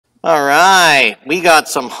All right, we got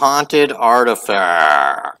some haunted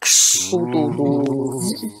artifacts. Ooh.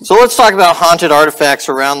 So let's talk about haunted artifacts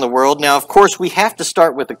around the world. Now, of course, we have to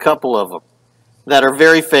start with a couple of them that are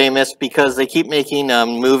very famous because they keep making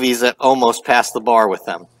movies that almost pass the bar with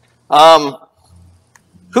them.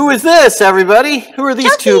 Who is this, everybody? Who are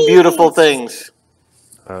these two beautiful things?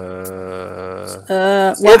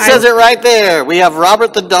 It says it right there. We have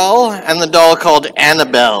Robert the doll and the doll called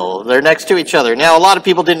Annabelle. They're next to each other. Now, a lot of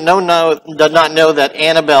people did not know that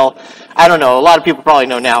Annabelle. I don't know. A lot of people probably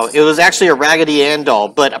know now. It was actually a Raggedy Ann doll,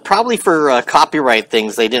 but probably for copyright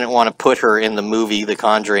things, they didn't want to put her in the movie The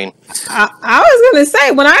Conjuring. I was going to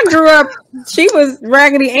say, when I grew up, she was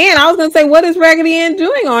Raggedy Ann. I was going to say, what is Raggedy Ann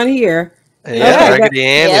doing on here? Yeah, Raggedy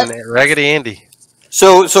Ann and Raggedy Andy.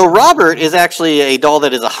 So Robert is actually a doll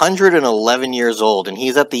that is 111 years old, and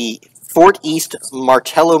he's at the Fort East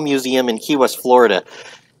Martello Museum in Key West, Florida.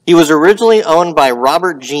 He was originally owned by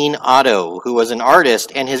Robert Jean Otto, who was an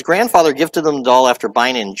artist, and his grandfather gifted him the doll after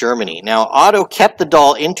buying it in Germany. Now, Otto kept the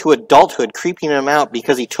doll into adulthood, creeping him out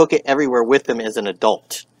because he took it everywhere with him as an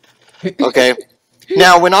adult. Okay?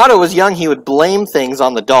 Now, when Otto was young, he would blame things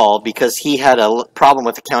on the doll because he had a problem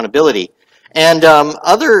with accountability. And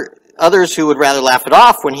others who would rather laugh it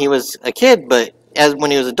off when he was a kid, but when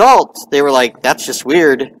he was adult, they were like, that's just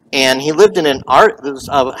weird. And he lived in a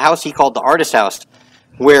house he called the Artist House,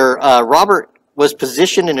 where Robert was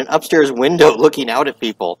positioned in an upstairs window looking out at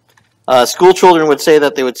people. School children would say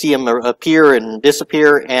that they would see him appear and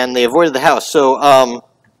disappear, and they avoided the house. So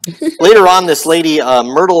later on, this lady,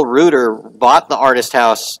 Myrtle Reuter, bought the Artist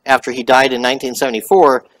House after he died in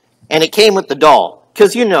 1974, and it came with the doll.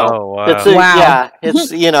 Because,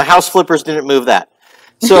 house flippers didn't move that.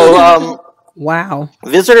 So, wow.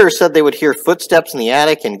 Visitors said they would hear footsteps in the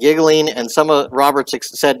attic and giggling, and some of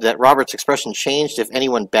said that Robert's expression changed if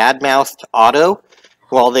anyone badmouthed Otto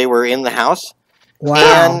while they were in the house. Wow.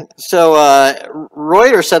 And so,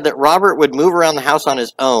 Reuter said that Robert would move around the house on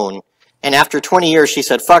his own, and after 20 years, she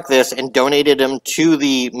said, fuck this, and donated him to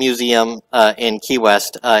the museum in Key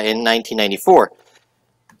West in 1994.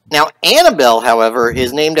 Now, Annabelle, however,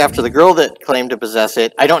 is named after the girl that claimed to possess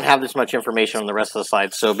it. I don't have this much information on the rest of the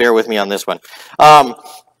slides, so bear with me on this one.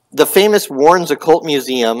 The famous Warren's Occult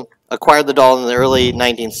Museum acquired the doll in the early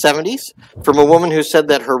 1970s from a woman who said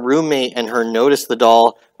that her roommate and her noticed the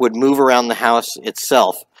doll would move around the house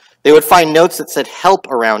itself. They would find notes that said help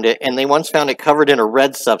around it, and they once found it covered in a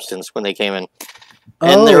red substance when they came in.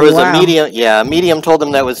 And there was a medium told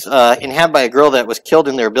them that was inhabited by a girl that was killed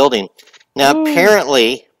in their building. Now,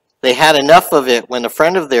 apparently, they had enough of it when a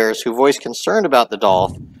friend of theirs who voiced concern about the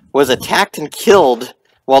doll was attacked and killed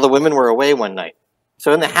while the women were away one night.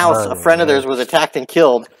 So in the house, a friend of theirs was attacked and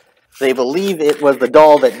killed. They believe it was the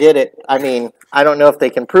doll that did it. I mean, I don't know if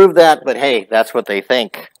they can prove that, but hey, that's what they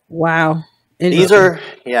think. Wow. These are,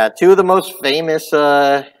 two of the most famous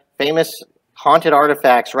haunted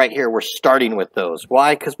artifacts right here. We're starting with those.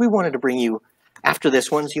 Why? Because we wanted to bring you, after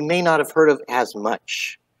this, ones you may not have heard of as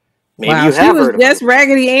much. Maybe you have she was heard just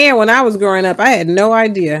Raggedy Ann when I was growing up. I had no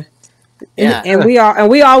idea. Yeah. And we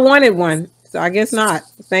all wanted one. So I guess not.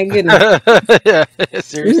 Thank goodness. Yeah,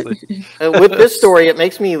 seriously. With this story, it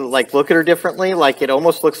makes me look at her differently. Like, it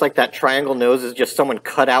almost looks like that triangle nose is just someone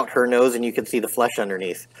cut out her nose and you can see the flesh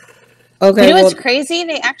underneath. Okay. You know what's crazy?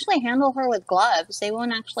 They actually handle her with gloves. They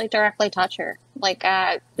won't actually directly touch her.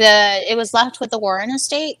 It was left with the Warren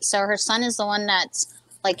estate, so her son is the one that's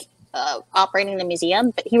operating the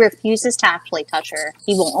museum, but he refuses to actually touch her.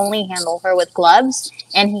 He will only handle her with gloves,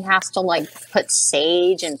 and he has to put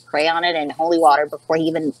sage and pray on it and holy water before he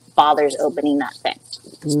even bothers opening that thing.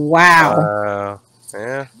 Wow.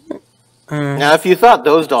 Yeah. Now, if you thought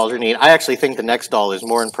those dolls are neat, I actually think the next doll is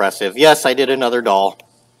more impressive. Yes, I did another doll.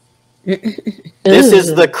 This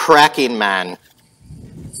is the Cracking Man.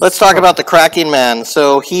 Let's talk about the Cracking Man.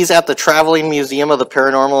 So he's at the Traveling Museum of the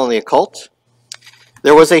Paranormal and the Occult.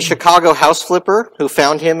 There was a Chicago house flipper who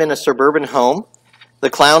found him in a suburban home. The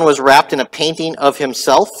clown was wrapped in a painting of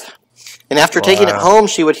himself. And after taking it home,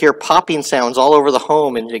 she would hear popping sounds all over the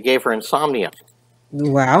home, and it gave her insomnia.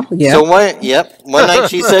 Wow. Yeah. So one night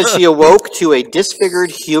she says she awoke to a disfigured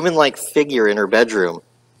human-like figure in her bedroom.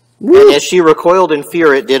 Woo. And as she recoiled in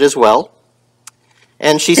fear, it did as well.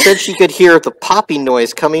 And she said she could hear the popping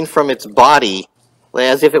noise coming from its body,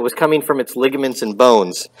 as if it was coming from its ligaments and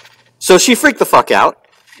bones. So she freaked the fuck out,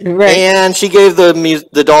 right. And she gave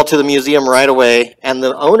the doll to the museum right away. And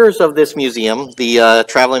the owners of this museum, the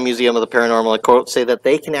Traveling Museum of the Paranormal Occult, say that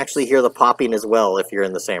they can actually hear the popping as well if you're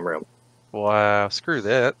in the same room. Wow, screw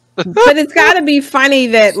that. But it's got to be funny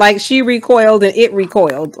that she recoiled and it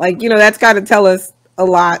recoiled. That's got to tell us a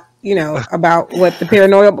lot you know, about what the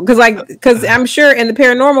paranormal, because I'm sure in the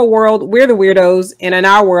paranormal world we're the weirdos, and in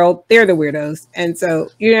our world they're the weirdos, and so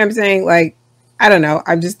you know what I'm saying. Like, I don't know.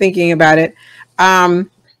 I'm just thinking about it.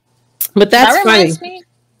 But that's funny.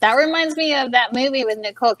 That reminds me of that movie with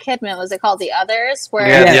Nicole Kidman. Was it called The Others?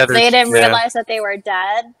 Where The Others, they didn't realize that they were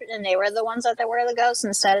dead, and they were the ones that were the ghosts.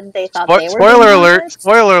 Instead, they thought they were. Spoiler alert!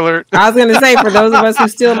 Spoiler alert! I was going to say, for those of us who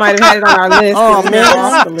still might have had it on our list. Oh man,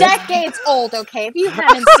 it's decades old. Okay, if you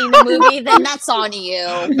haven't seen the movie, then that's on you.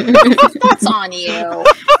 That's on you.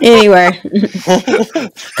 Anyway,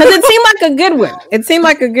 because it seemed like a good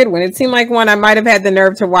one. It seemed like one I might have had the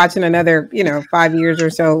nerve to watch in another, 5 years or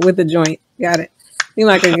so with the joint. Got it. Seemed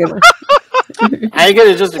like a good one. I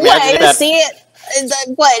could just imagine that. See it.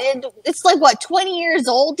 It's like what, 20 years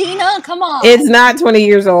old, Dina? Come on. It's not 20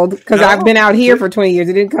 years old because I've been out here for 20 years.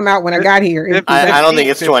 It didn't come out when I got here. I don't think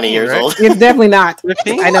it's 20 years old. It's definitely not.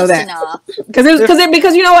 I know that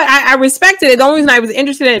because you know what, I respected it. The only reason I was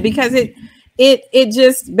interested in it because it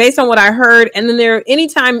just based on what I heard, and then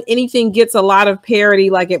anytime anything gets a lot of parody,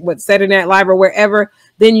 like at what Saturday Night Live or wherever,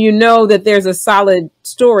 then you know that there's a solid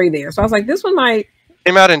story there. So I was like, this one might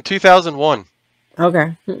came out in 2001.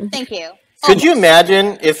 Okay. Thank you. Could you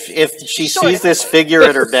imagine if she sees this figure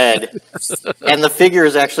at her bed, and the figure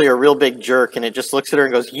is actually a real big jerk, and it just looks at her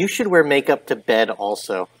and goes, "You should wear makeup to bed,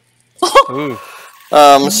 also."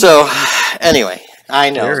 So anyway, I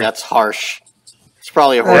know that's harsh. It's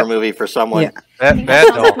probably a horror movie for someone. Yeah. That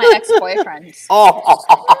sounds like my ex-boyfriend.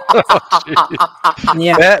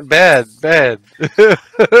 Yeah. Bad.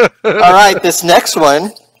 All right, this next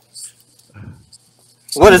one.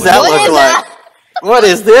 What does that look like? What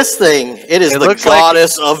is this thing? It is the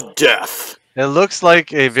goddess of death. It looks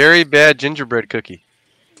like a very bad gingerbread cookie.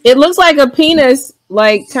 It looks like a penis,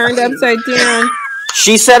 like turned upside down.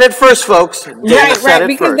 She said it first, folks. Right.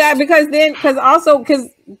 Because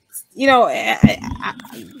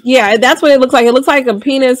yeah, that's what it looks like. It looks like a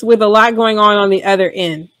penis with a lot going on the other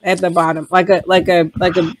end at the bottom, like a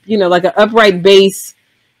upright base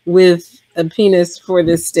with a penis for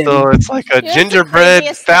this stem. So it's like a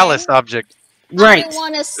gingerbread phallus object. Right. I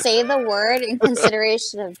want to say the word in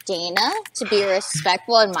consideration of Dana to be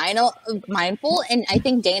respectful and mindful, and I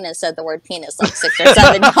think Dana said the word penis like 6 or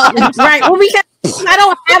 7 times. Right. Well, because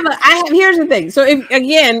I have. Here's the thing. So, if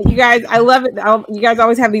again, you guys, I love it. You guys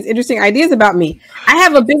always have these interesting ideas about me. I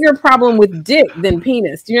have a bigger problem with dick than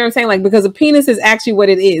penis. Do you know what I'm saying? Like, because a penis is actually what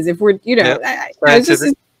it is. If we're, it's just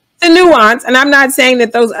a nuance. And I'm not saying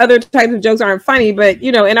that those other types of jokes aren't funny, but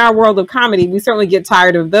in our world of comedy, we certainly get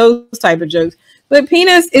tired of those type of jokes. But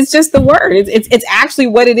penis is just the word. It's actually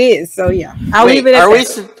what it is. So yeah, I'll leave it at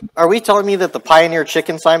that. Are we telling me that the Pioneer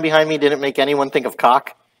Chicken sign behind me didn't make anyone think of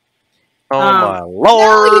cock? Oh my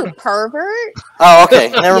lord! No, you pervert. Oh, okay.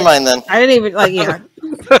 Never mind then. I didn't even yeah.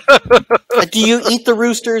 Do you eat the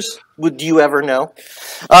roosters? Would you ever know?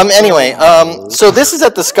 Anyway, so this is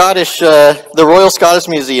at the Royal Scottish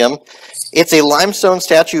Museum. It's a limestone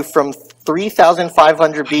statue from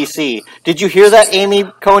 3,500 BC. Did you hear that, Amy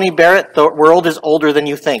Coney Barrett? The world is older than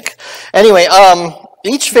you think. Anyway,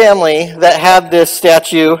 each family that had this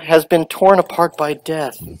statue has been torn apart by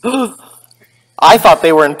death. I thought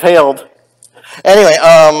they were impaled. Anyway,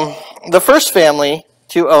 the first family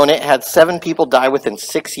to own it had 7 people die within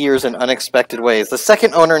 6 years in unexpected ways. The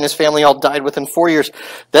second owner and his family all died within 4 years.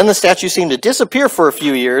 Then the statue seemed to disappear for a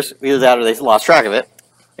few years, either that or they lost track of it,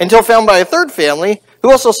 until found by a third family,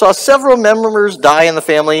 who also saw several members die in the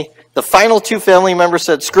family. The final 2 family members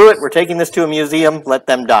said, "Screw it, we're taking this to a museum, let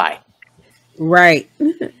them die." Right.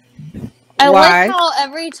 I like how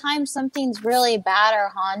every time something's really bad or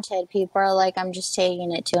haunted, people are like, "I'm just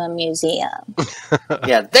taking it to a museum."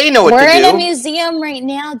 Yeah, they know what to do. We're in a museum right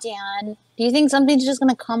now, Dan. Do you think something's just going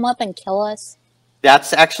to come up and kill us?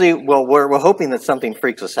 That's actually, well, we're hoping that something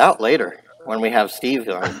freaks us out later when we have Steve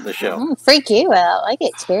on the show. Freak you out. I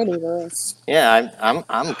get scared of this. Yeah,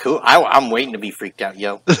 I'm cool. I'm waiting to be freaked out,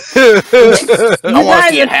 yo. You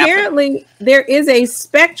guys, apparently there is a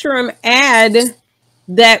Spectrum ad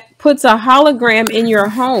that puts a hologram in your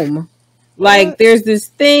home. Like there's this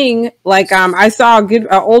thing, like I saw a good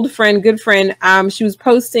friend, she was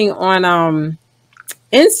posting on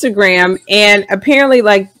Instagram, and apparently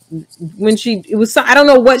like when I don't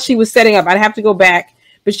know what she was setting up. I'd have to go back,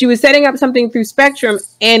 but she was setting up something through Spectrum,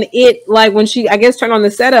 and it, like when she, I guess, turned on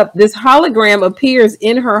the setup, this hologram appears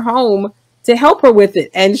in her home to help her with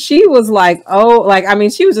it. And she was like,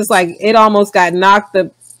 she was just like, it almost got knocked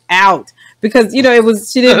out. Because she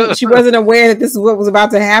wasn't aware that this is what was about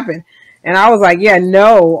to happen. And I was like, yeah,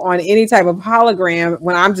 no, on any type of hologram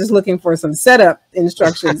when I'm just looking for some setup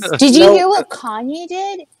instructions. Did you hear what Kanye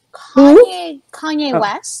did? Kanye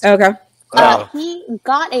West. Okay. He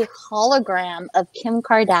got a hologram of Kim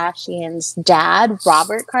Kardashian's dad,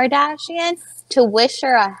 Robert Kardashian, to wish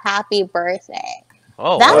her a happy birthday.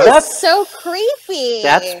 Oh, that is so creepy.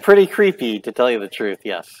 That's pretty creepy, to tell you the truth.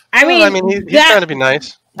 Yes. I mean, he's trying to be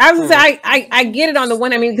nice. I was gonna say I get it on the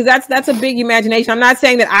one. I mean, because that's a big imagination. I'm not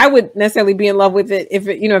saying that I would necessarily be in love with it if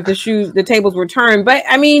the tables were turned. But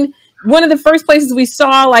I mean, one of the first places we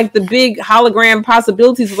saw like the big hologram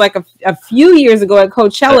possibilities was like a few years ago at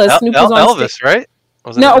Coachella. Snoop was on Elvis, stage. right?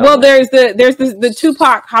 No, well, there's the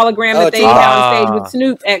Tupac hologram that they had on stage with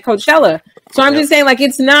Snoop at Coachella. So I'm just saying, like,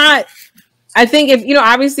 it's not. I think if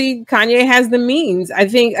obviously Kanye has the means. I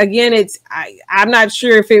think again, I'm not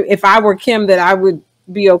sure if I were Kim that I would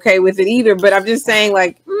be okay with it either. But I'm just saying,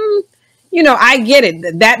 like, I get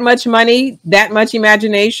it. That much money, that much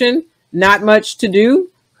imagination, not much to do.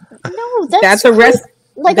 No, that's a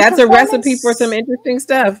recipe for some interesting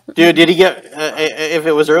stuff. Dude, did he get? If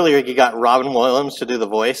it was earlier, he got Robin Williams to do the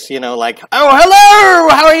voice. Like, oh, hello,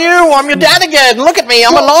 how are you? I'm your dad again. Look at me,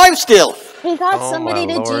 I'm alive still. He got somebody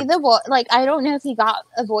to do the voice. Like, I don't know if he got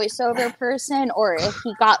a voiceover person or if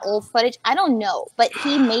he got old footage. I don't know, but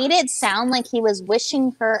he made it sound like he was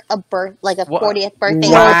wishing her a 40th birthday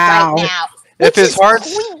right now. If his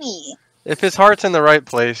heart's in the right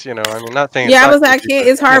place, I mean, not saying. Yeah,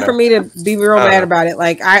 it's hard for me to be real mad about it.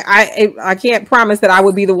 Like, I can't promise that I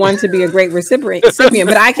would be the one to be a great recipient,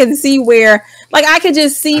 but I can see where, like, I could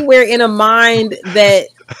just see where in a mind that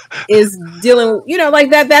is dealing, like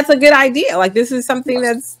that's a good idea. Like, this is something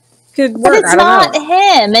that's could work. But it's not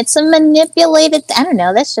him. It's a manipulated. I don't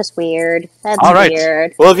know. That's just weird. That's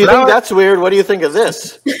weird. Well, if you think that's weird, what do you think of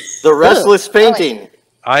this? The Restless painting.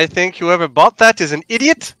 I think whoever bought that is an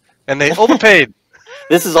idiot, and they overpaid.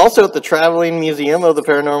 This is also at the Traveling Museum of the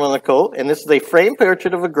Paranormal and Occult, and this is a framed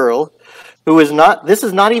portrait of a girl who is not. This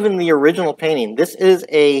is not even the original painting. This is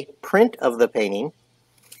a print of the painting.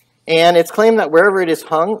 And it's claimed that wherever it is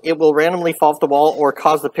hung, it will randomly fall off the wall or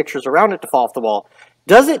cause the pictures around it to fall off the wall.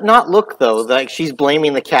 Does it not look, though, like she's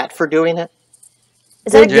blaming the cat for doing it?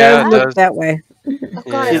 Is that look that way? Oh,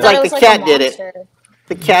 God, she's like, the cat did it.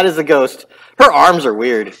 The cat is a ghost. Her arms are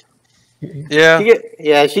weird.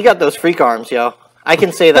 Yeah. She got those freak arms, yo. I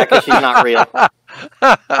can say that because she's not real.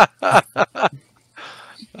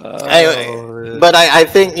 Anyway, but I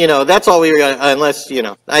think, that's all we got, unless,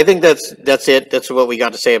 I think that's it. That's what we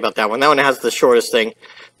got to say about that one. That one has the shortest thing.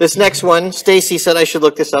 This next one, Stacy said I should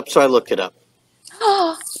look this up, so I looked it up.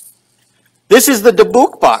 This is the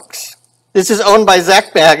Dubuque box. This is owned by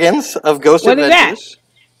Zach Baggins of Ghost Adventures.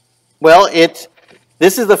 What is that? Well,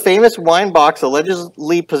 this is the famous wine box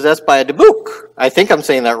allegedly possessed by a Dubuque. I think I'm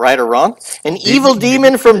saying that right or wrong. An evil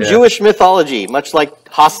demon from Jewish mythology, much like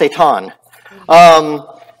Ha-Satan.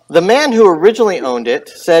 The man who originally owned it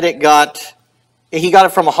said he got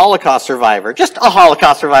it from a Holocaust survivor. Just a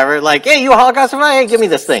Holocaust survivor. Like, hey, you a Holocaust survivor? Hey, give me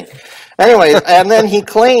this thing. Anyways, and then he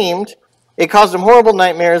claimed it caused him horrible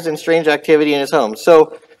nightmares and strange activity in his home.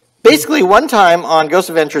 So, basically, one time on Ghost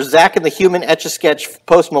Adventures, Zach and the human Etch-a-Sketch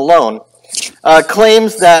Post Malone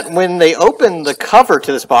claims that when they opened the cover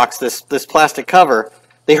to this box, this plastic cover,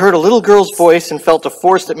 they heard a little girl's voice and felt a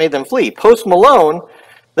force that made them flee. Post Malone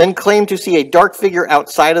then claimed to see a dark figure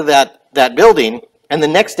outside of that building, and the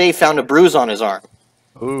next day found a bruise on his arm.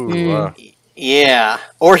 Ooh. Yeah.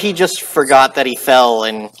 Or he just forgot that he fell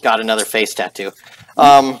and got another face tattoo.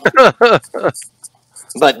 But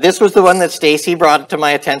this was the one that Stacy brought to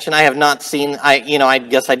my attention. I have not seen, I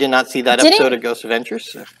guess I did not see that episode of Ghost Adventures.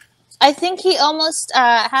 So. I think he almost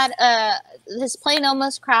his plane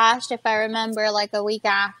almost crashed, if I remember, like a week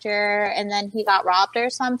after, and then he got robbed or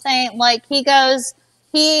something. Like,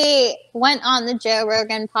 he went on the Joe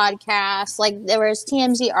Rogan podcast. Like, there was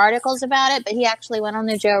TMZ articles about it, but he actually went on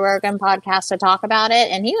the Joe Rogan podcast to talk about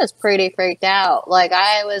it, and he was pretty freaked out. Like,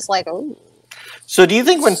 I was like, ooh. So do you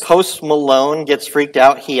think when Post Malone gets freaked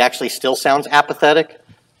out, he actually still sounds apathetic?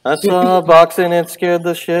 I saw boxing, it scared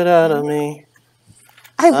the shit out of me.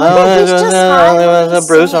 I wonder if he's just hiding. There was a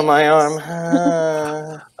bruise on my arm.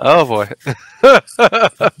 Oh, boy.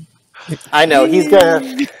 I know, he's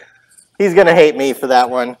gonna hate me for that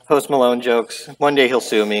one. Post Malone jokes. One day he'll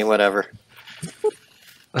sue me, whatever.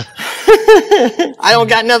 I don't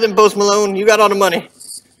got nothing, Post Malone. You got all the money.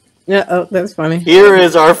 Yeah, oh, that's funny. Here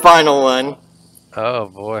is our final one. Oh,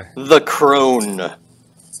 boy. The Crone.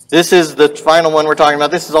 This is the final one we're talking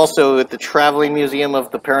about. This is also at the Traveling Museum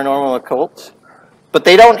of the Paranormal Occult. But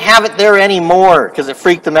they don't have it there anymore because it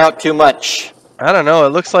freaked them out too much. I don't know. It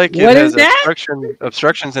looks like it has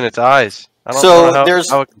obstructions in its eyes. I don't know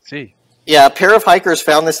how it can see. Yeah, a pair of hikers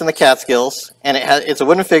found this in the Catskills, and it's a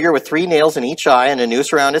wooden figure with 3 nails in each eye and a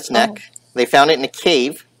noose around its neck. Oh. They found it in a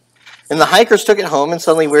cave, and the hikers took it home, and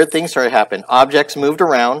suddenly weird things started happening. Objects moved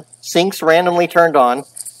around, sinks randomly turned on,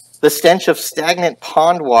 the stench of stagnant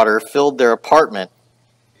pond water filled their apartment.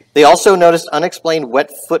 They also noticed unexplained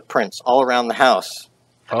wet footprints all around the house.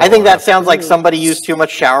 Oh, I think that sounds like somebody used too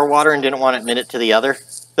much shower water and didn't want to admit it to the other.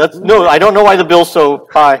 No, I don't know why the bill's so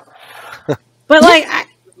high.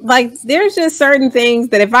 But there's just certain things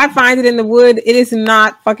that if I find it in the wood, it is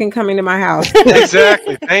not fucking coming to my house.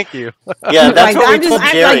 Exactly. Thank you. Yeah, that's what we told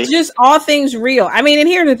Jerry. Just all things real. I mean, and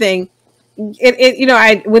here's the thing.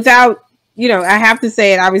 I have to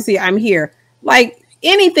say it. Obviously, I'm here. Like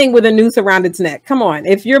anything with a noose around its neck. Come on.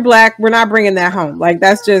 If you're black, we're not bringing that home. Like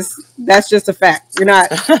that's just a fact. You're not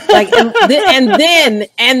like,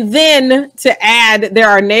 and then to add, there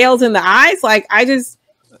are nails in the eyes. Like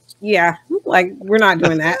yeah, like we're not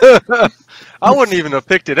doing that. I wouldn't even have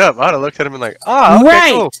picked it up. I'd have looked at him and like, okay,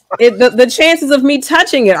 right. Cool. The chances of me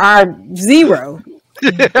touching it are 0.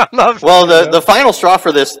 Yeah, well, the final straw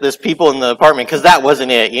for this people in the apartment, because that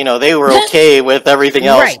wasn't it. They were okay with everything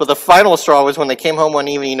else. Right. But the final straw was when they came home one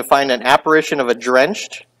evening to find an apparition of a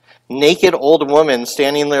drenched, naked old woman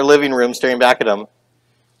standing in their living room staring back at them.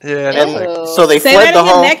 Yeah. And so they Say fled that the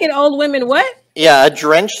again, home. Naked old women what? Yeah, a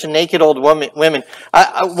drenched, naked old woman. Woman.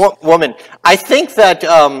 I think that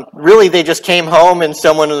really they just came home and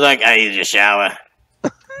someone was like, "I use a shower."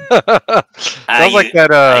 Sounds like that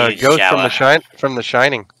ghost from The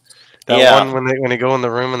Shining. That one when they go in the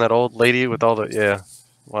room and that old lady with all the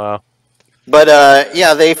wow. But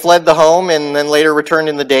they fled the home and then later returned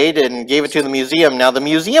in the day and gave it to the museum. Now the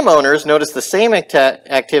museum owners noticed the same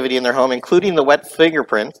activity in their home, including the wet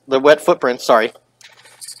footprints. Sorry.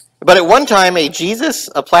 But at one time, a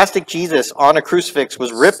plastic Jesus on a crucifix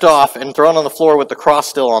was ripped off and thrown on the floor with the cross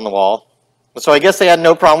still on the wall. So I guess they had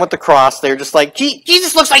no problem with the cross. They were just like,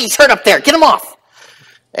 Jesus looks like he's hurt up there. Get him off.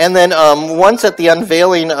 And then once at the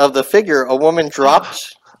unveiling of the figure,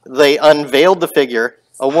 they unveiled the figure.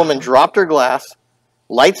 A woman dropped her glass.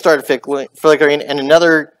 Lights started flickering, and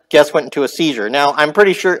another guest went into a seizure. Now, I'm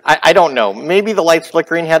pretty sure, I don't know. Maybe the lights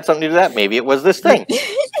flickering had something to do with that. Maybe it was this thing.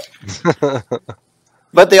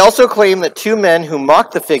 But they also claim that 2 men who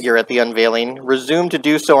mocked the figure at the unveiling resumed to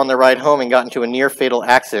do so on their ride home and got into a near-fatal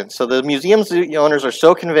accident. So the museum's owners are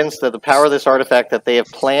so convinced of the power of this artifact that they have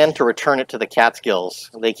planned to return it to the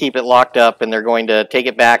Catskills. They keep it locked up, and they're going to take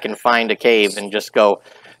it back and find a cave and just go,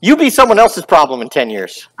 you be someone else's problem in 10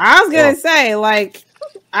 years. I was going to say,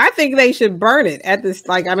 I think they should burn it at this,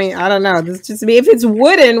 I don't know. This just me. If it's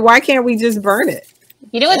wooden, why can't we just burn it?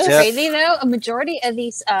 You know what's crazy, though? A majority of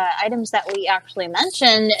these items that we actually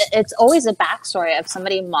mentioned, it's always a backstory of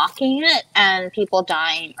somebody mocking it and people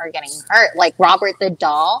dying or getting hurt. Like Robert the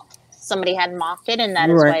doll, somebody had mocked it, and that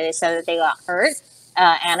is why they said that they got hurt.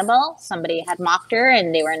 Annabelle, somebody had mocked her,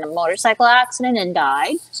 and they were in a motorcycle accident and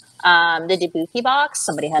died. The Debookie box,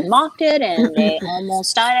 somebody had mocked it, and they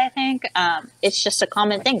almost died, I think. It's just a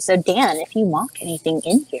common thing. So, Dan, if you mock anything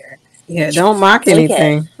in here... Yeah, don't mock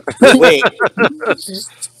anything. Wait.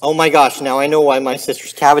 Oh my gosh, now I know why my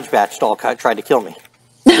sister's Cabbage Patch doll tried to kill me.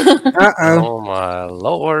 Oh my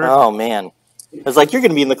lord. Oh man. I was like, you're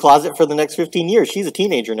going to be in the closet for the next 15 years. She's a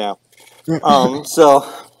teenager now. Oh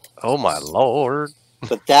my lord.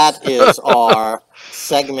 But that is our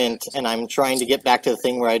segment, and I'm trying to get back to the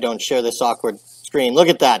thing where I don't share this awkward screen. Look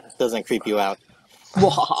at that. Doesn't creep you out.